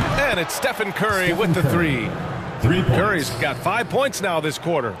 And it's Stephen Curry with the 3. Curry's got 5 points now this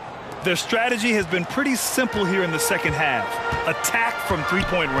quarter. Their strategy has been pretty simple here in the second half. Attack from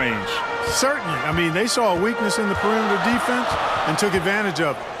three-point range. Certainly. I mean, they saw a weakness in the perimeter defense and took advantage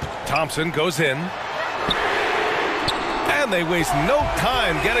of it. Thompson goes in. And they waste no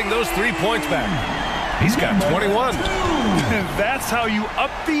time getting those 3 points back. He's got 21. And that's how you up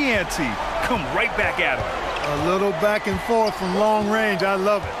the ante. Come right back at him. A little back and forth from long range. I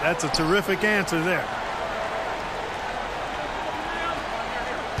love it. That's a terrific answer there.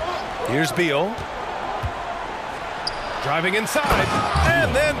 Here's Beal. Driving inside.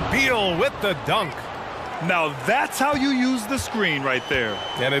 And then Beal with the dunk. Now that's how you use the screen right there.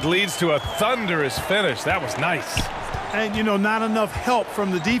 And it leads to a thunderous finish. That was nice. And, you know, not enough help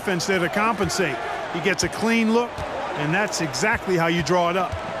from the defense there to compensate. He gets a clean look, and that's exactly how you draw it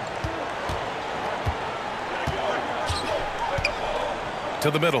up. To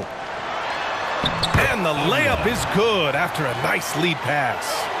the middle. And the layup is good after a nice lead pass.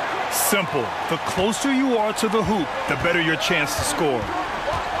 Simple. The closer you are to the hoop, the better your chance to score.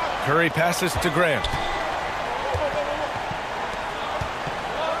 Curry passes to Grant.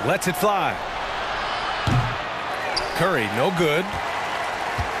 Lets it fly. Curry, no good.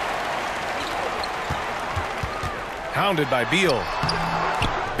 Hounded by Beal.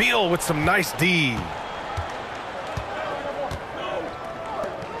 Beal with some nice D.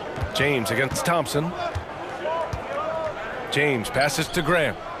 James against Thompson. James passes to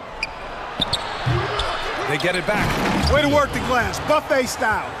Grant. They get it back. Way to work the glass. Buffet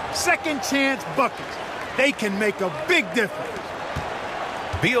style. Second chance buckets. They can make a big difference.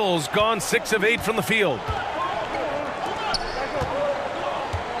 Beal's gone 6 of 8 from the field.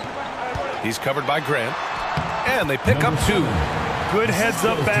 He's covered by Grant. And they pick up 2. Good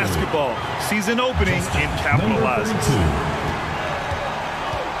heads-up basketball. Season opening and capitalizes.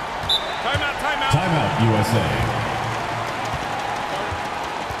 USA.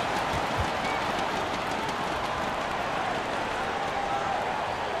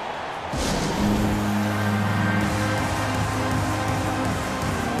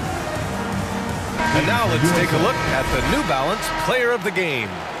 And now let's take a look at the New Balance Player of the Game.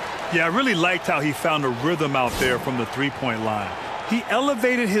 Yeah, I really liked how he found a rhythm out there from the three-point line. He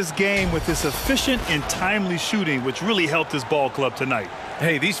elevated his game with his efficient and timely shooting, which really helped his ball club tonight.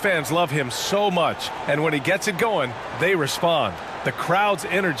 Hey, these fans love him so much, and when he gets it going, they respond. The crowd's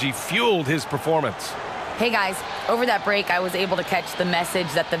energy fueled his performance. Hey guys, over that break, I was able to catch the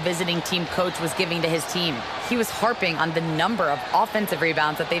message that the visiting team coach was giving to his team. He was harping on the number of offensive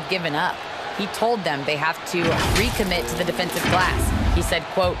rebounds that they've given up. He told them they have to recommit to the defensive glass. He said,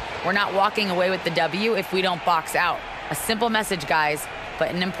 quote, "We're not walking away with the W if we don't box out." A simple message, guys, but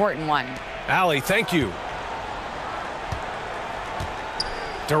an important one. Allie, thank you.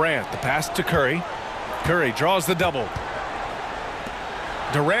 Durant, the pass to Curry. Curry draws the double.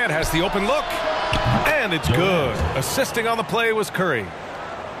 Durant has the open look, and it's good. Assisting on the play was Curry.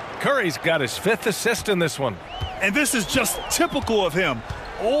 Curry's got his 5th assist in this one. And this is just typical of him,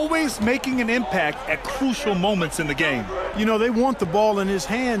 always making an impact at crucial moments in the game. You know, they want the ball in his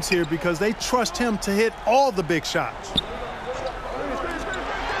hands here because they trust him to hit all the big shots.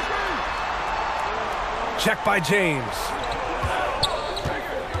 Check by James.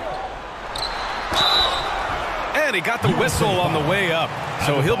 And he got the whistle on the way up.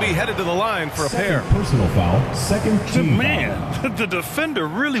 So he'll be headed to the line for a pair. Personal foul, second team. Man, the defender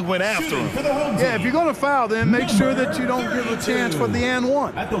really went after him. Yeah, if you're going to foul, then make sure that you don't give a chance for the and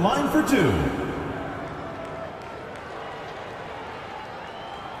one. At the line for 2.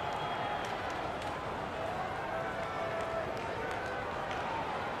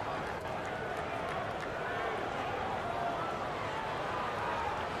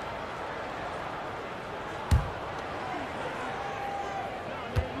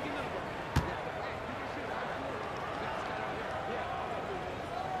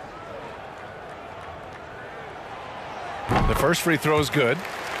 The first free throw is good.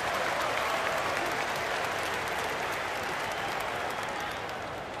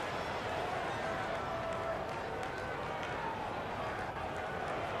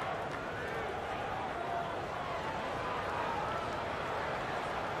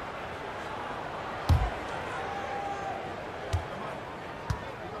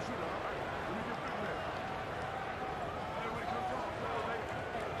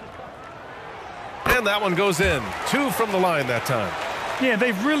 And that one goes in. 2 from the line that time. Yeah,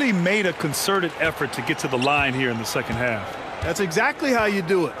 they've really made a concerted effort to get to the line here in the second half. That's exactly how you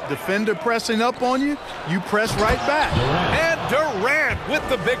do it. Defender pressing up on you, you press right back. And Durant with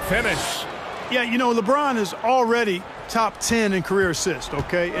the big finish. Yeah, you know, LeBron is already top 10 in career assists,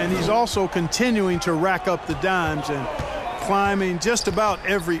 okay? And he's also continuing to rack up the dimes and climbing just about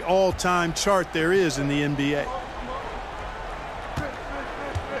every all-time chart there is in the NBA.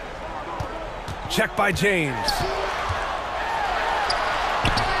 Check by James.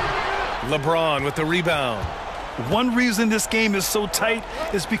 LeBron with the rebound. One reason this game is so tight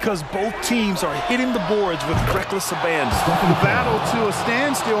is because both teams are hitting the boards with reckless abandon. The battle to a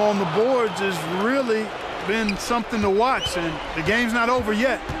standstill on the boards has really been something to watch, and the game's not over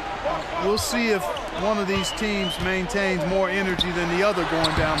yet. We'll see if one of these teams maintains more energy than the other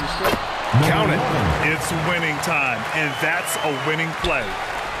going down the stretch. Count it. It's winning time, and that's a winning play.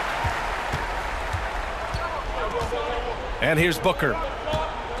 And here's Booker.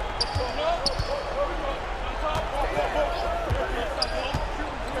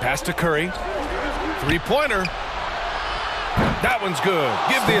 Pass to Curry. Three-pointer. That one's good.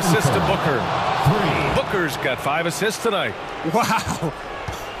 Give the assist to Booker. Booker's got 5 assists tonight. Wow.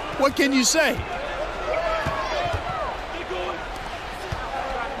 What can you say?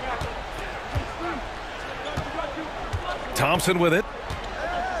 Thompson with it.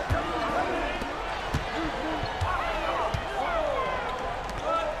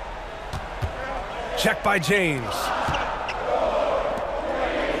 Check by James.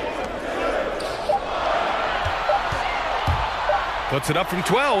 Puts it up from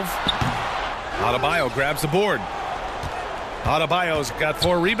 12. Adebayo grabs the board. Adebayo's got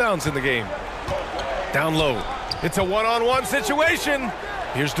 4 rebounds in the game. Down low. It's a one-on-one situation.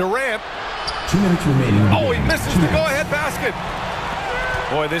 Here's Durant. 2 minutes remaining. Oh, he misses the go-ahead basket.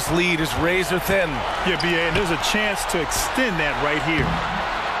 Boy, this lead is razor thin. Yeah, BA, and there's a chance to extend that right here.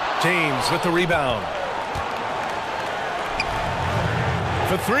 James with the rebound.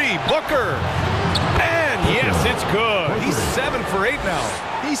 For 3, Booker. And yes, it's good. He's 7 for 8 now.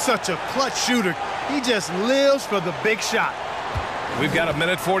 He's such a clutch shooter. He just lives for the big shot. We've got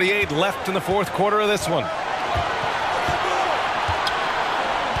 1:48 left in the fourth quarter of this one.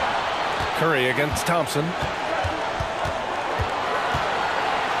 Curry against Thompson.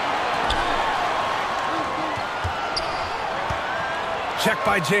 Check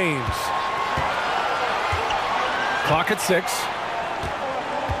by James. Clock at 6.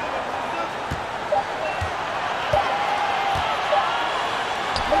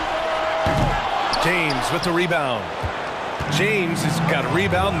 James with the rebound. James has got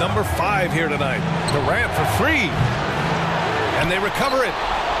rebound number 5 here tonight. Durant for 3. And they recover it.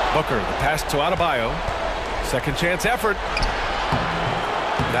 Booker, the pass to Adebayo. Second chance effort.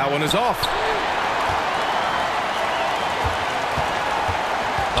 That one is off.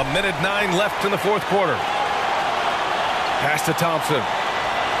 1:09 left in the fourth quarter. Pass to Thompson.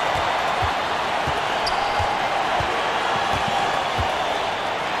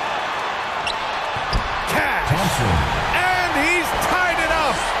 And he's tied it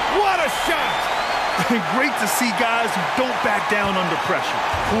up. What a shot. Great to see guys who don't back down under pressure.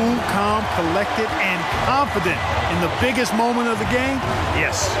 Cool, calm, collected, and confident in the biggest moment of the game.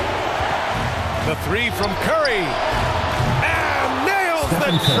 Yes. The 3 from Curry. And nails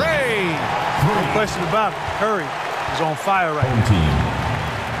the tray. No question about it. Curry is on fire right now.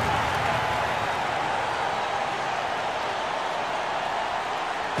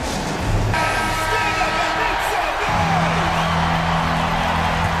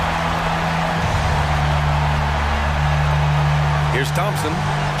 Here's Thompson.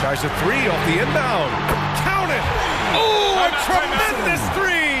 Tries a 3 off the inbound. Count it! Oh, a tremendous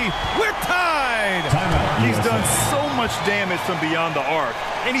 3! We're tied! He's done so much damage from beyond the arc,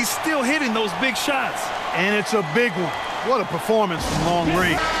 and he's still hitting those big shots. And it's a big one. What a performance from long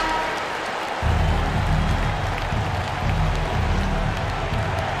range.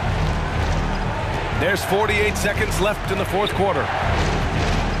 There's 48 seconds left in the fourth quarter.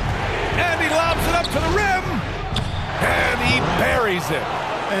 And he lobs it up to the rim. And he buries it.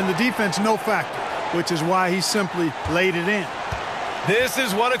 And the defense no factor, which is why he simply laid it in. This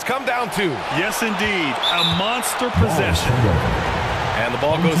is what it's come down to. Yes, indeed. A monster possession. And the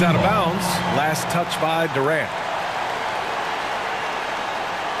ball goes out of bounds. Last touch by Durant.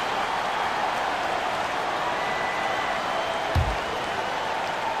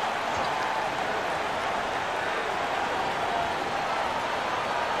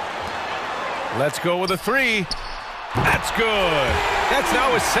 Let's go with a 3. That's good. That's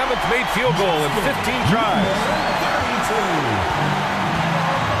now his 7th made field goal in 15 tries.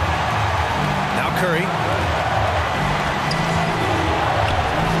 Now Curry.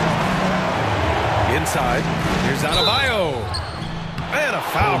 Inside. Here's Adebayo. And a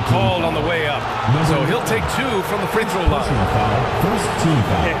foul called on the way up. So he'll take 2 from the free throw line.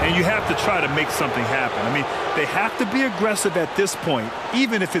 And you have to try to make something happen. I mean, they have to be aggressive at this point,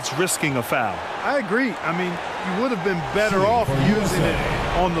 even if it's risking a foul. I agree. I mean, you would have been better off using it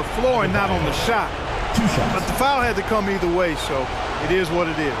on the floor and not on the shot. 2 shots. But the foul had to come either way, so it is what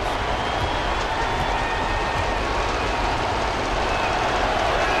it is.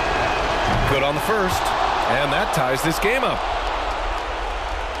 Good on the first, and that ties this game up.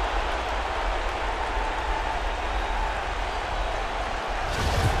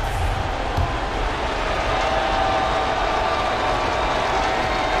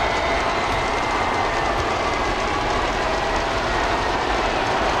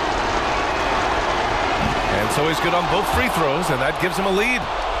 So he's good on both free throws, and that gives him a lead.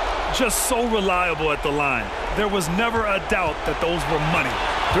 Just so reliable at the line. There was never a doubt that those were money.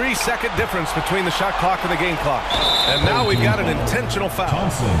 3-second difference between the shot clock and the game clock. And now we've got an intentional foul.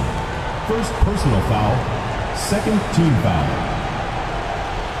 Thompson, first personal foul, second team foul.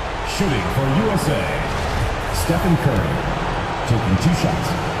 Shooting for USA, Stephen Curry, taking 2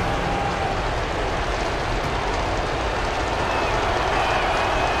 shots.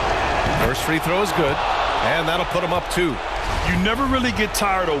 First free throw is good. And that'll put him up 2. You never really get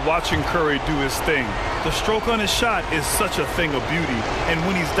tired of watching Curry do his thing. The stroke on his shot is such a thing of beauty. And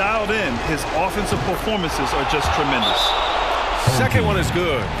when he's dialed in, his offensive performances are just tremendous. Second one is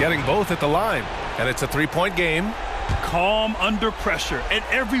good, getting both at the line. And it's a 3-point game. Calm under pressure. And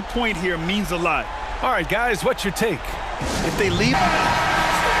every point here means a lot. All right, guys, what's your take? If they leave...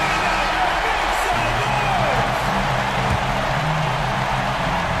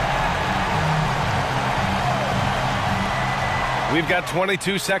 We've got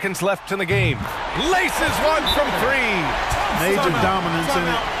 22 seconds left in the game. Laces one from 3. Major dominance, and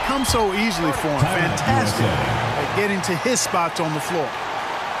it comes so easily for him. Fantastic at getting to his spots on the floor.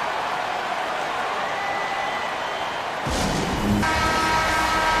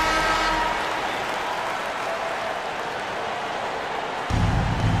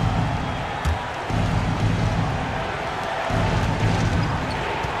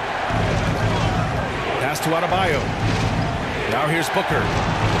 to Adebayo. Now here's Booker.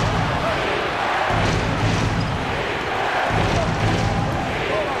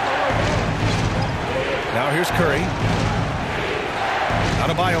 Now here's Curry.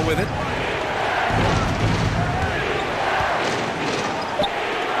 Adebayo with it.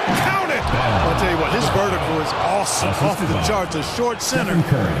 Count it! I'll tell you what, his vertical is awesome. Off the charts, a short center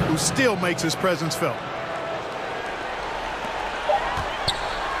who still makes his presence felt.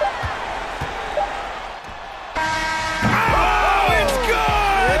 Oh, it's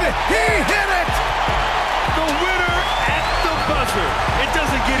good! He hit it! The winner at the buzzer. It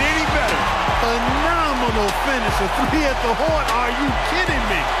doesn't get any better. Phenomenal finish. A three at the horn. Are you kidding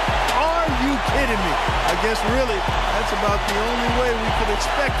me? Are you kidding me? I guess really that's about the only way we could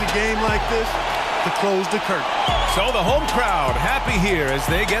expect a game like this to close the curtain. So the home crowd happy here as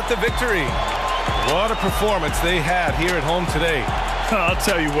they get the victory. What a performance they had here at home today. I'll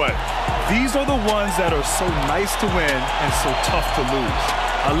tell you what, these are the ones that are so nice to win and so tough to lose.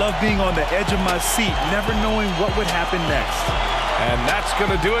 I love being on the edge of my seat, never knowing what would happen next. And that's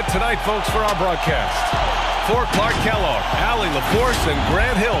going to do it tonight, folks, for our broadcast. For Clark Kellogg, Allie LaForce, and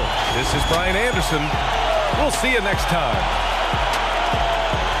Grant Hill, this is Brian Anderson. We'll see you next time.